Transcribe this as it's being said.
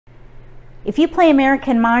If you play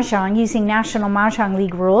American Mahjong using National Mahjong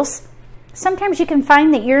League rules, sometimes you can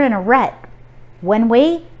find that you're in a rut. One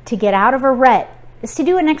way to get out of a rut is to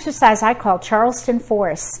do an exercise I call Charleston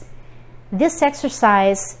Force. This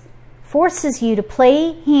exercise forces you to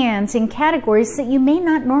play hands in categories that you may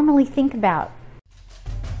not normally think about.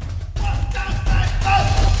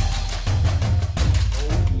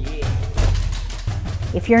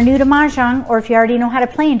 If you're new to Mahjong, or if you already know how to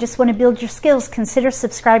play and just want to build your skills, consider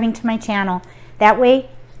subscribing to my channel. That way,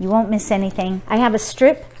 you won't miss anything. I have a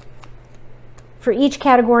strip for each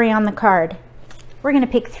category on the card. We're going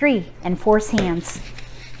to pick 3 and force hands.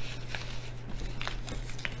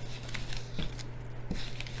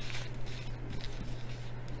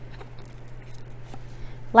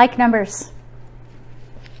 Like numbers.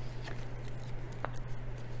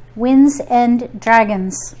 Winds and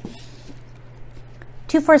dragons.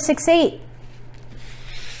 2, 4, 6, 8.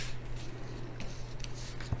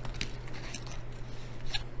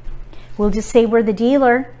 We'll just say we're the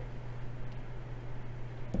dealer.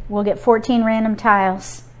 We'll get 14 random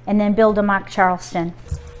tiles and then build a mock Charleston.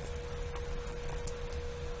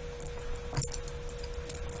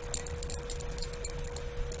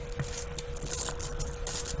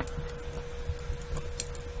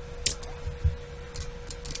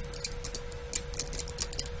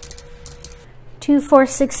 Two, 4,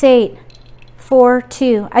 6, 8, 4,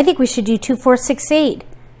 2. I think we should do 2, 4, 6, 8.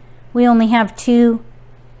 We only have 2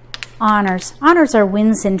 honors. Honors are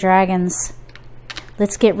winds and dragons.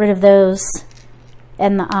 Let's get rid of those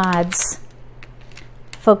and the odds.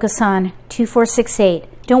 Focus on 2, 4, 6,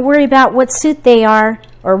 8. Don't worry about what suit they are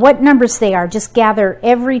or what numbers they are. Just gather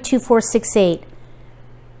every 2, 4, 6, 8.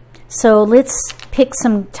 So let's pick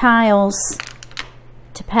some tiles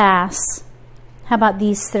to pass. How about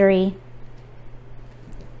these 3?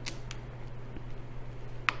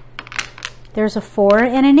 There's a 4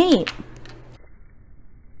 and an 8.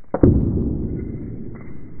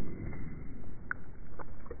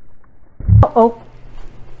 Uh-oh.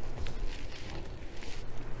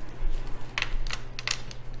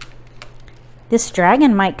 This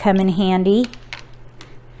dragon might come in handy.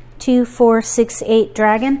 2, 4, 6, 8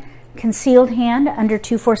 dragon. Concealed hand under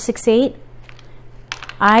 2, 4, 6, 8.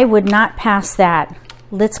 I would not pass that.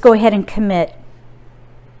 Let's go ahead and commit.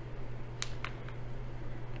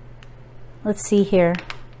 Let's see here.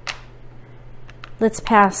 Let's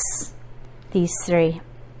pass these 3.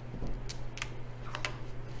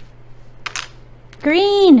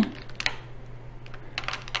 Green!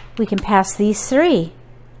 We can pass these 3.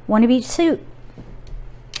 1 of each suit.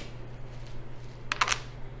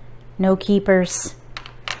 No keepers.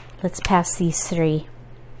 Let's pass these 3.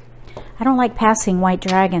 I don't like passing white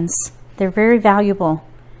dragons. They're very valuable.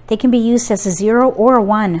 They can be used as a 0 or a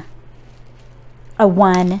 1. A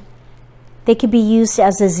 1. They could be used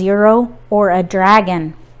as a 0 or a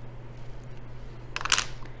dragon.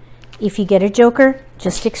 If you get a joker,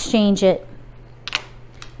 just exchange it.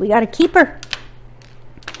 We got a keeper.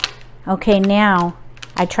 Okay, now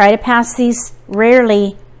I try to pass these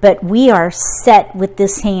rarely, but we are set with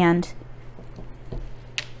this hand.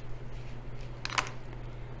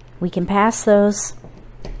 We can pass those.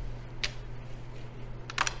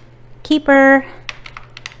 Keeper.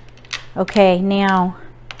 Okay, now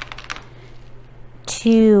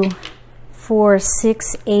 2, 4,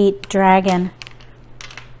 6, 8 dragon.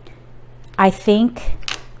 I think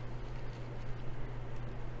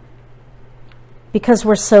because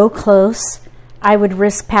we're so close, I would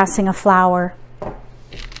risk passing a flower.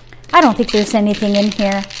 I don't think there's anything in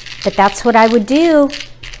here, but that's what I would do.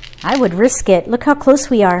 I would risk it. Look how close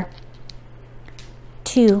we are.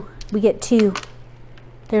 2. We get 2.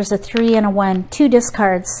 There's a 3 and a 1. 2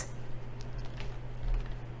 discards.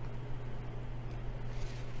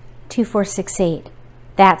 2, 4, 6, 8.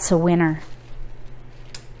 That's a winner.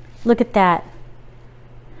 Look at that.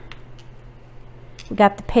 We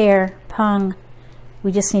got the pair, pung.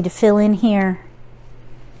 We just need to fill in here.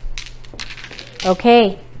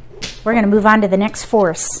 Okay, we're going to move on to the next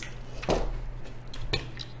force.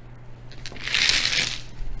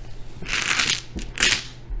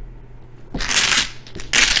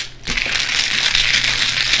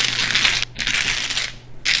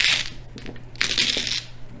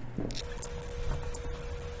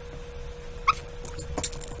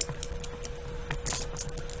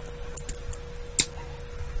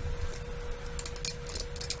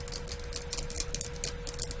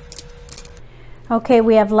 Okay,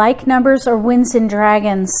 we have like numbers or winds and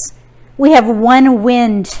dragons. We have 1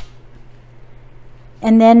 wind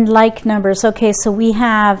and then like numbers. Okay, so we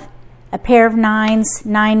have a pair of 9s,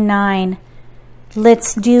 9, 9.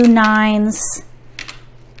 Let's do 9s.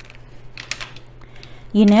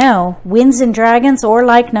 You know, winds and dragons or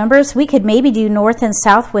like numbers, we could maybe do north and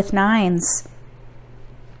south with 9s.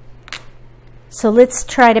 So let's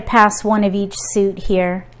try to pass one of each suit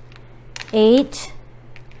here. 8,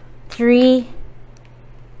 3,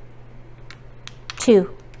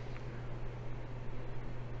 2.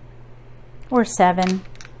 Or 7.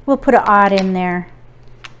 We'll put an odd in there.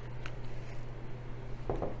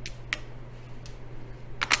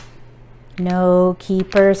 No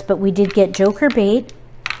keepers, but we did get joker bait.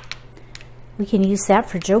 We can use that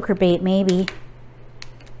for joker bait maybe.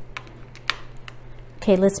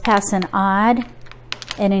 Okay, let's pass an odd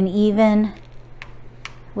and an even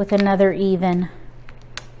with another even.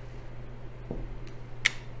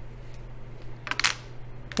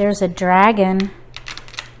 There's a dragon.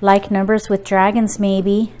 Like numbers with dragons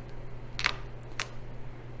maybe.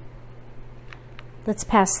 Let's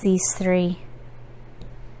pass these 3.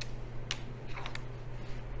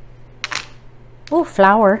 Oh,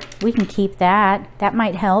 flower. We can keep that. That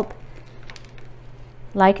might help.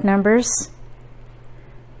 Like numbers.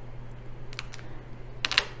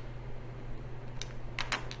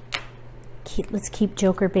 Let's keep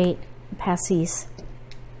joker bait and pass these.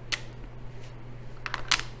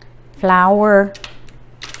 Flower.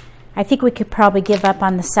 I think we could probably give up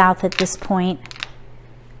on the south at this point.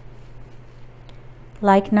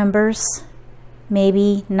 Like numbers.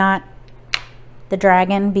 Maybe not the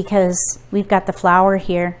dragon because we've got the flower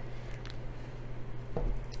here.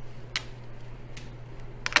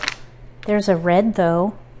 There's a red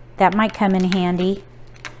though. That might come in handy.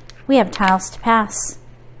 We have tiles to pass.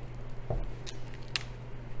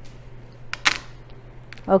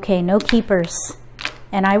 Okay, no keepers.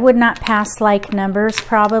 And I would not pass like numbers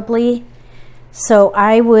probably. So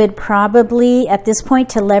I would probably, at this point,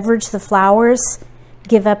 to leverage the flowers,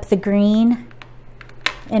 give up the green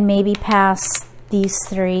and maybe pass these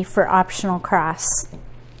 3 for optional cross.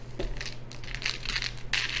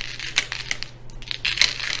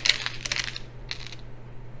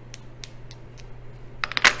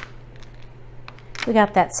 We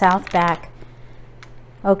got that south back.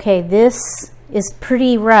 Okay, this is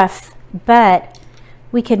pretty rough, but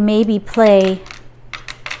we could maybe play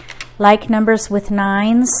like numbers with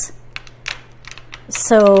 9s.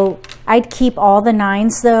 So I'd keep all the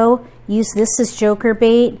 9s though. Use this as joker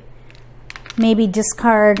bait. Maybe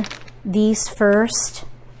discard these first.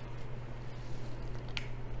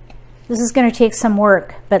 This is going to take some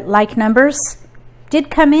work, but like numbers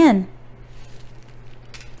did come in.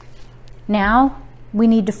 Now we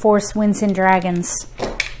need to force winds and dragons.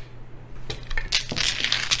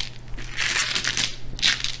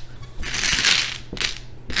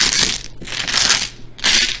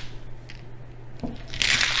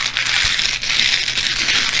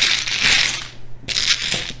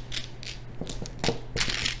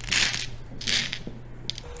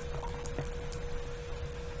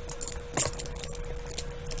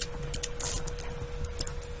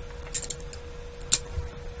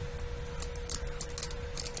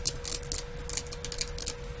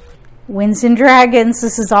 Winds and dragons,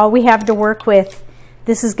 this is all we have to work with.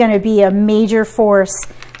 This is going to be a major force.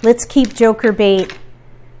 Let's keep joker bait.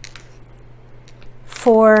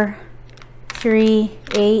 4, 3,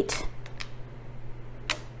 8.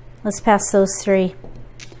 Let's pass those 3.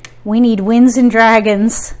 We need winds and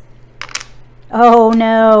dragons. Oh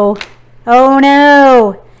no. Oh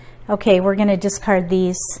no. Okay, we're going to discard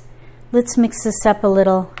these. Let's mix this up a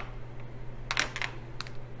little.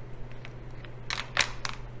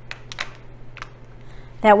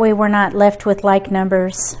 That way we're not left with like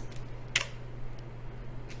numbers.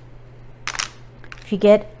 If you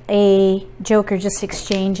get a joker, just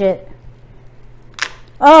exchange it.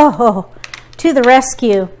 Oh, to the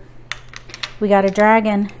rescue. We got a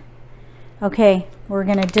dragon. Okay, we're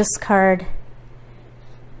going to discard.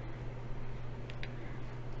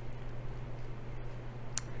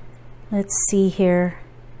 Let's see here.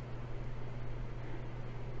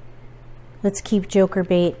 Let's keep joker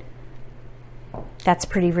bait. That's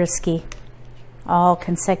pretty risky. All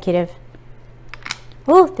consecutive.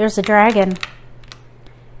 Oh, there's a dragon.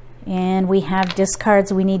 And we have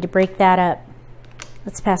discards. We need to break that up.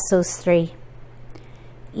 Let's pass those 3.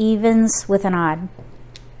 Evens with an odd.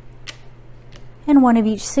 And one of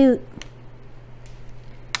each suit.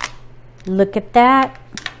 Look at that.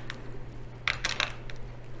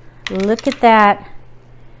 Look at that.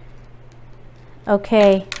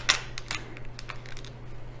 Okay.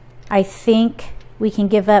 I think we can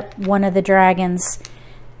give up one of the dragons.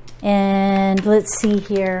 And let's see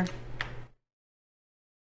here.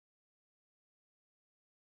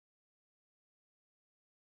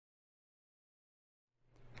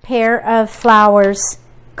 Pair of flowers.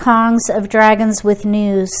 Kongs of dragons with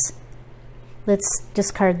news. Let's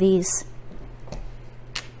discard these.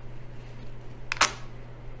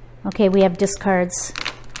 Okay, we have discards.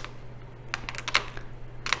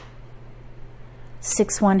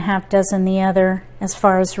 6 one, half dozen the other. As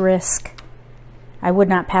far as risk, I would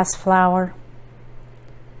not pass flower.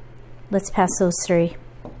 Let's pass those 3.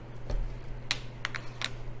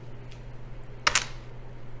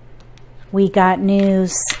 We got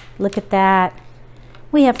news. Look at that.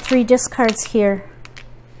 We have 3 discards here.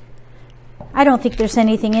 I don't think there's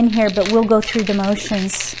anything in here, but we'll go through the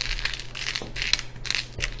motions.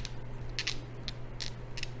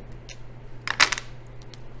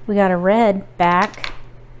 We got a red back.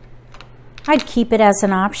 I'd keep it as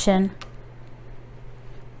an option.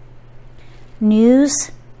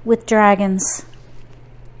 News with dragons.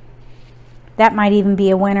 That might even be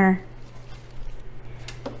a winner.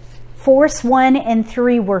 Force 1 and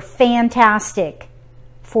 3 were fantastic.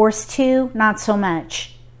 Force 2, not so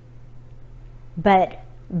much. But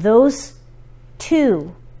those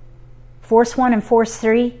 2, Force 1 and Force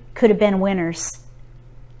 3, could have been winners.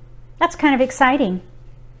 That's kind of exciting.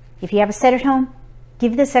 If you have a set at home,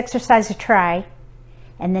 give this exercise a try.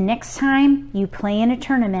 And the next time you play in a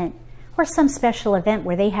tournament or some special event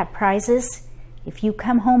where they have prizes, if you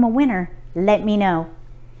come home a winner, let me know.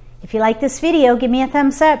 If you like this video, give me a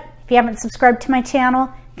thumbs up. If you haven't subscribed to my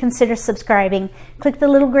channel, consider subscribing. Click the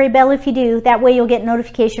little gray bell if you do. That way you'll get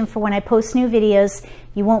notification for when I post new videos.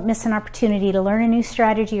 You won't miss an opportunity to learn a new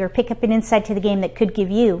strategy or pick up an insight to the game that could give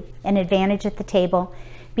you an advantage at the table.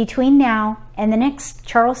 Between now and the next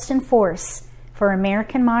Charleston Force for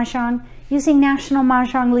American Mahjong using National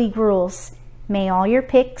Mahjong League rules, may all your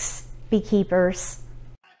picks be keepers.